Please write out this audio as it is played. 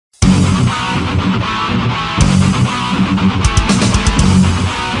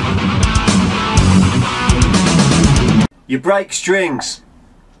You break strings.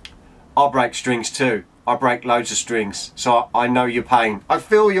 I break strings too. I break loads of strings, so I know your pain. I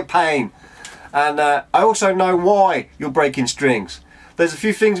feel your pain, and I also know why you're breaking strings. There's a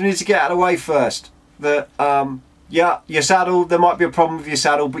few things we need to get out of the way first. That yeah, your saddle, there might be a problem with your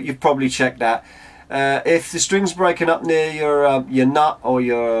saddle, but you've probably checked that. If the string's breaking up near your nut or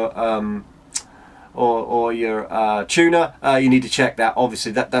your tuner, you need to check that.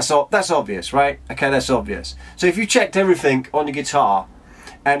 Obviously, that's obvious, right? Okay, that's obvious. So if you checked everything on your guitar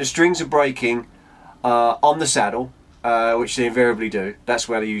and the strings are breaking on the saddle, which they invariably do, that's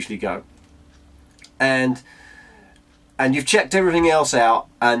where they usually go, and you've checked everything else out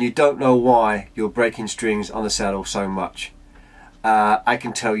and you don't know why you're breaking strings on the saddle so much, I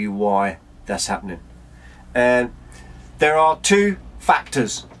can tell you why that's happening. And there are two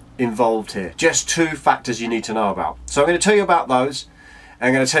factors involved here, just two factors you need to know about. So I'm going to tell you about those, and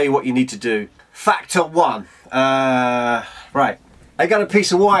I'm going to tell you what you need to do. Factor one, right, I got a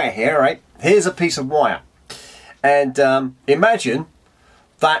piece of wire here, right? Here's a piece of wire, and imagine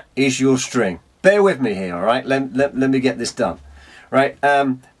that is your string. Bear with me here, all right? Let me get this done, right?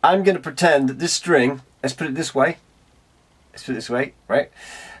 I'm going to pretend that this string, let's put it this way, right?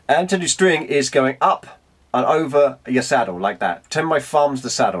 And the string is going up and over your saddle like that. Pretend my thumb's the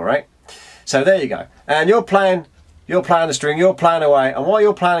saddle, right? So there you go. And you're playing the string, you're playing away, and while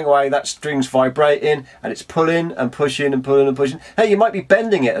you're playing away, that string's vibrating and it's pulling and pushing and pulling and pushing. Hey, you might be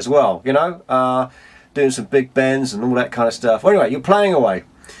bending it as well, you know, doing some big bends and all that kind of stuff. Well, anyway, you're playing away.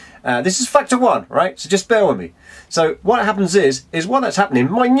 This is factor one, right? So just bear with me. So what happens is while that's happening,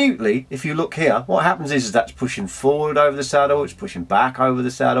 minutely, if you look here, what happens is that's pushing forward over the saddle, it's pushing back over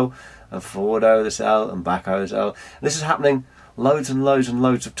the saddle, and forward over the saddle, and back over the saddle. And this is happening loads and loads and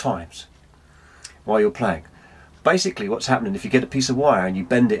loads of times while you're playing. Basically, what's happening, if you get a piece of wire and you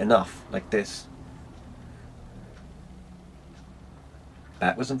bend it enough, like this,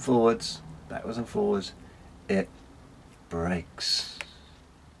 backwards and forwards, it breaks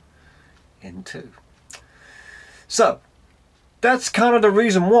in two. So that's kind of the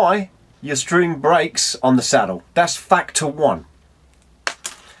reason why your string breaks on the saddle. That's factor one.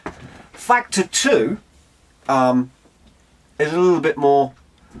 Factor two is a little bit more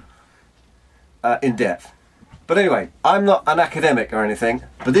in depth. But anyway, I'm not an academic or anything,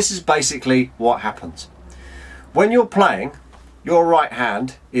 but this is basically what happens. When you're playing, your right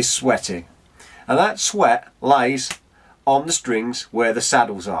hand is sweating, and that sweat lays on the strings where the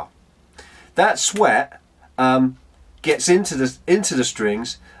saddles are. That sweat gets into the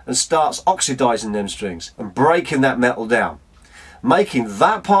strings and starts oxidizing them strings and breaking that metal down, making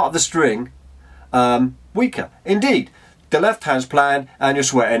that part of the string weaker. Indeed, the left hand's playing and you're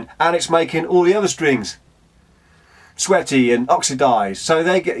sweating, and it's making all the other strings sweaty and oxidized. So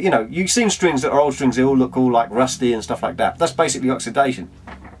they get, you know, you've seen strings that are old strings, they all look all like rusty and stuff like that. That's basically oxidation.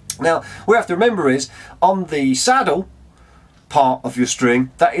 Now, what we have to remember is, on the saddle part of your string,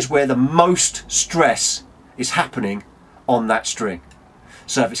 that is where the most stress is happening on that string.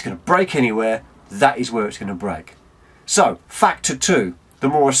 So if it's going to break anywhere, that is where it's going to break. So factor two, the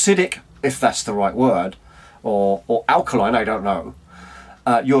more acidic, if that's the right word, or alkaline, I don't know,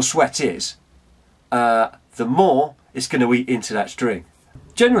 your sweat is, the more it's going to eat into that string.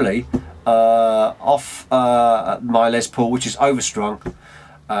 Generally, off my Les Paul, which is overstrung,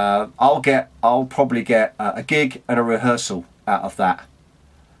 I'll probably get a gig and a rehearsal out of that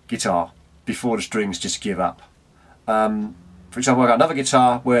guitar before the strings just give up. For example, I've got another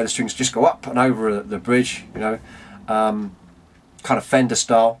guitar where the strings just go up and over the bridge, you know, kind of Fender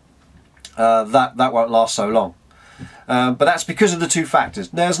style. That won't last so long. But that's because of the two factors.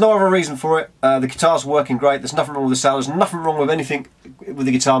 There's no other reason for it. The guitar's working great. There's nothing wrong with the saddle. There's nothing wrong with anything with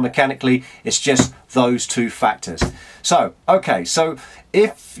the guitar mechanically. It's just those two factors. So, okay, so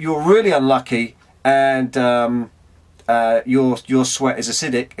if you're really unlucky and your sweat is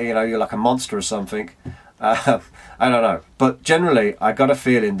acidic, you know, you're like a monster or something, I don't know. But generally, I got a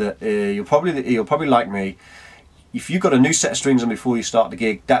feeling that you'll probably like me. If you've got a new set of strings on before you start the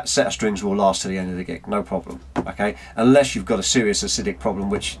gig, that set of strings will last to the end of the gig, no problem, okay? Unless you've got a serious acidic problem,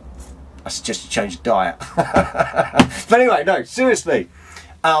 which I suggest you change the diet. But anyway, no, seriously.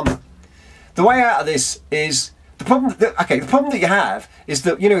 The way out of this is, the problem that you have is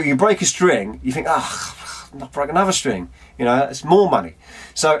that, you know, you break a string, you think, ah, oh, not break another string, you know, it's more money.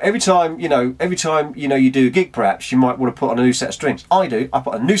 So every time you do a gig, perhaps you might want to put on a new set of strings. I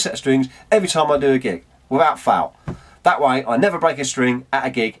put a new set of strings every time I do a gig, without fail. That way I never break a string at a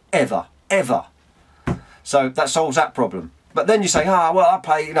gig, ever. So that solves that problem. But then you say, well, I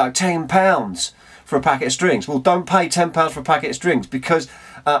pay, you know, £10 for a packet of strings. Well, don't pay £10 for a packet of strings, because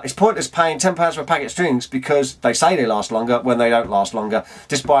It's pointless paying £10 for a packet of strings because they say they last longer when they don't last longer.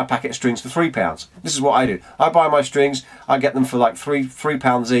 Just buy a packet of strings for £3. This is what I do. I buy my strings, I get them for like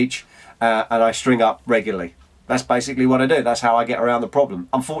 £3 each, and I string up regularly. That's basically what I do. That's how I get around the problem.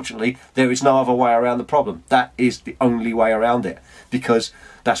 Unfortunately, there is no other way around the problem. That is the only way around it, because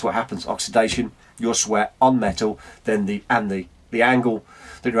that's what happens. Oxidation, your sweat on metal, then the angle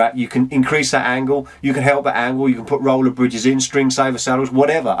that you're at, you can increase that angle, you can help that angle, you can put roller bridges in, string saver saddles,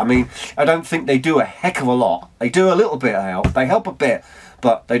 whatever. I mean, I don't think they do a heck of a lot. They do a little bit of help, they help a bit,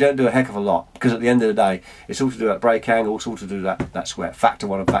 but they don't do a heck of a lot, because at the end of the day, it's all to do with that brake angle, it's all to do with that sweat. Factor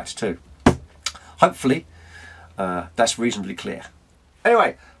 1 and factor 2. Hopefully, that's reasonably clear.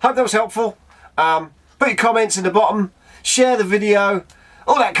 Anyway, hope that was helpful. Put your comments in the bottom, share the video,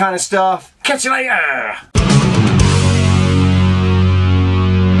 all that kind of stuff. Catch you later!